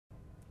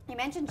You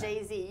mentioned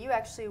Jay-Z. You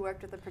actually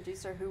worked with a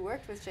producer who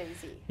worked with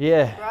Jay-Z.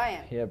 Yeah.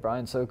 Brian. Yeah,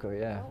 Brian Soko,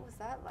 yeah. What was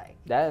that like?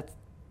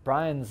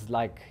 Brian's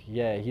like,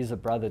 yeah, he's a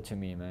brother to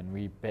me, man.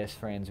 We best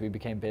friends. We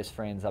became best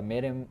friends. I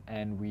met him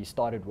and we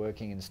started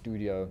working in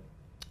studio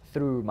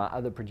through my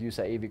other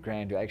producer, Avi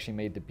Grand, who actually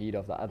made the beat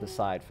of The Other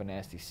Side for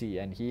Nasty C.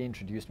 And he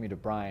introduced me to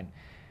Brian.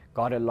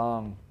 Got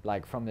along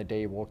like from the day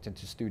he walked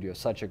into studio.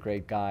 Such a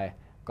great guy.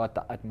 Got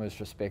the utmost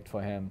respect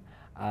for him.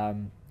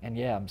 And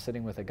yeah, I'm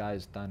sitting with a guy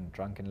who's done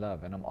Drunk in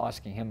Love, and I'm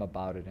asking him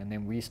about it, and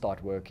then we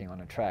start working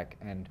on a track.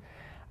 And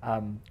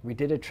we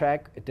did a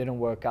track, it didn't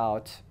work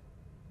out.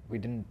 We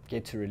didn't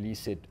get to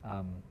release it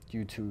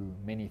due to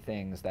many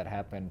things that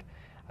happened.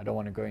 I don't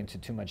want to go into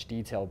too much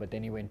detail, but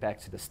then he went back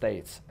to the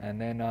States.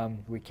 And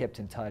then we kept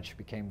in touch,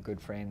 became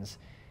good friends.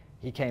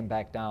 He came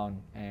back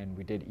down, and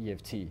we did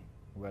EFT.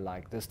 We're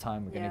like, this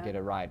time we're going to get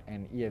it right.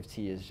 And EFT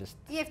is just...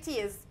 EFT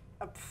is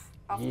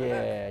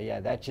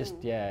that just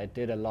it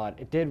did a lot.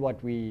 It did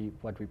what we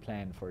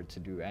planned for it to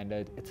do, and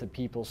it's a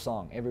people's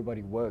song.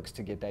 Everybody works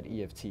to get that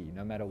EFT,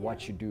 no matter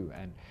what you do,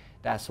 and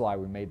that's why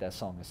we made that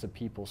song. It's a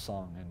people's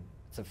song, and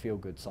it's a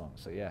feel-good song.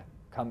 So yeah,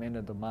 come end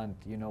of the month,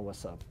 you know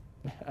what's up.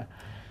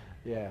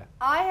 Yeah.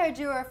 I heard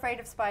you were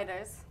afraid of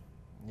spiders.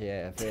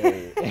 Yeah,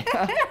 very.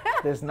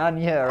 There's none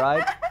here,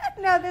 right?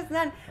 No, there's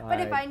none.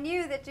 But if I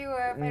knew that you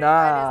were afraid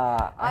of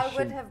spiders, I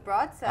would have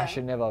brought some. I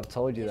should never have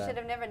told you that. You should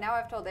have never. Now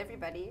I've told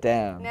everybody.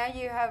 Damn. Now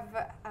you have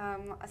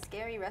a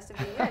scary rest of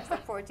the year to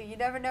look forward to. You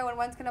never know when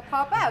one's going to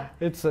pop up.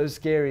 It's so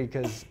scary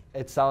because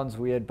it sounds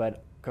weird,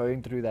 but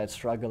going through that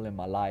struggle in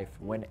my life,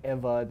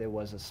 whenever there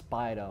was a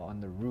spider on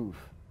the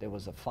roof, there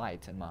was a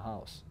fight in my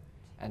house.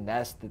 And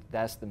that's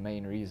the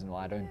main reason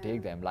why I don't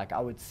dig them. Like, I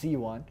would see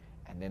one,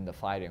 and then the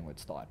fighting would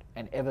start.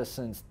 And ever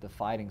since the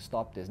fighting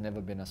stopped, there's never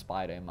been a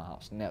spider in my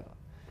house. Never.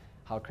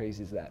 How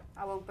crazy is that?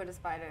 I won't put a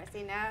spider.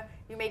 See, now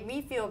you made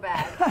me feel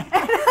bad.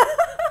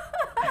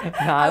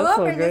 Nah, I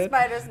won't bring the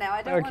spiders now.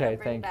 I don't want to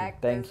bring back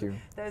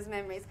those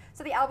memories.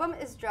 So the album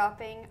is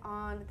dropping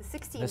on the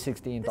 16th. The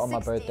 16th, on my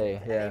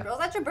birthday. Yeah. April.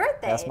 That's your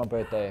birthday. That's my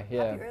birthday.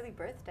 Yeah. Happy early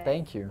birthday.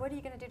 Thank you. What are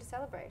you going to do to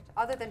celebrate,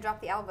 other than drop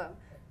the album?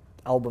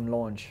 Album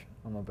launch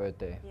on my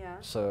birthday. Yeah.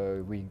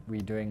 So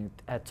we're doing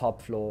at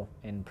Top Floor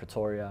in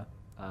Pretoria,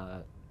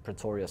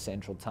 Pretoria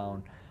Central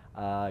Town.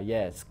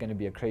 Yeah, it's going to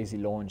be a crazy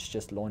launch,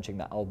 just launching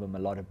the album, a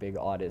lot of big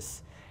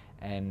artists,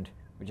 and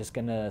we're just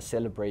going to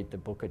celebrate the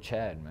Book of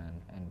Chad, man,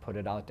 and put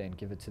it out there and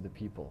give it to the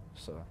people.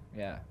 So,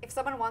 yeah. If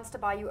someone wants to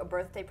buy you a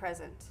birthday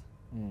present,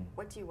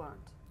 what do you want?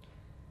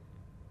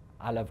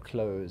 I love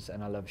clothes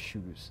and I love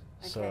shoes.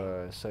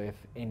 Okay. So if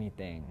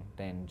anything,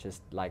 then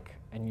just like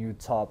a new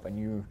top, a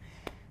new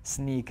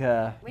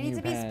sneaker. We need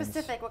to be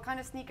specific. What kind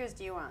of sneakers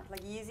do you want?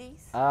 Like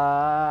Yeezys?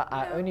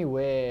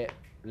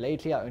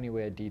 Lately I only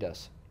wear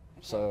Adidas.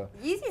 Okay. So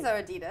Yeezys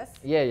are Adidas.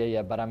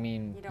 Yeah. But I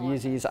mean,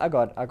 Yeezys. I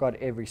got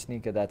every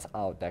sneaker that's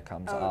out that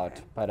comes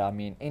out. But I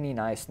mean, any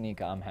nice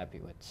sneaker I'm happy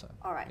with. So.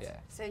 All right. Yeah.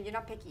 So you're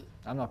not picky.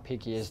 I'm not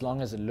picky as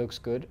long as it looks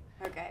good.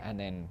 Okay. And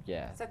then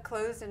So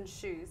clothes and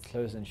shoes.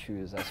 Clothes and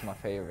shoes. That's my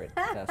favorite.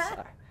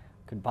 I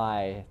could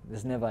buy.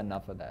 There's never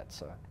enough of that.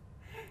 So.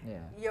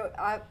 Yeah.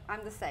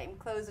 I'm the same.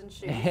 Clothes and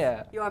shoes.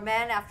 Yeah. You're a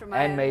man after my own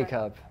heart. And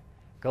makeup.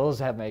 Girls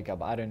have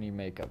makeup. I don't need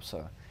makeup.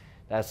 So.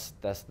 That's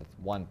the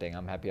one thing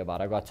I'm happy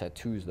about. I got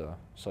tattoos though,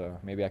 so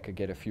maybe I could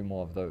get a few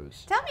more of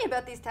those. Tell me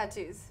about these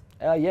tattoos.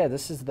 Yeah,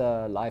 this is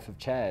the life of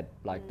Chad,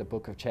 like the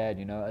Book of Chad,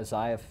 you know,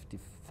 Isaiah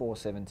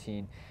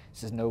 54:17.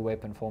 Says, "No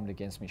weapon formed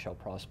against me shall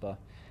prosper."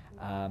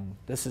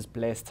 This is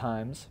blessed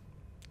times,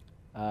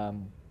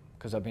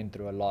 because I've been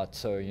through a lot.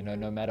 So, you know,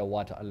 no matter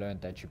what, I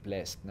learned that you're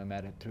blessed, no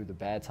matter through the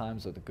bad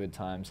times or the good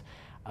times.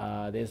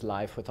 There's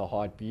life with a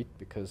heartbeat,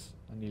 because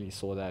I nearly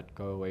saw that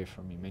go away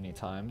from me many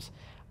times.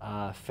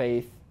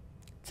 Faith.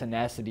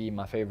 Tenacity,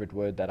 my favorite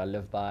word that I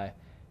live by,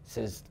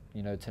 says,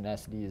 you know,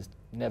 tenacity is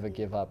never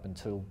give up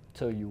until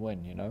you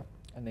win, you know.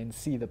 And then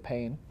see the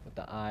pain with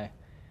the eye.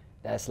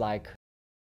 That's like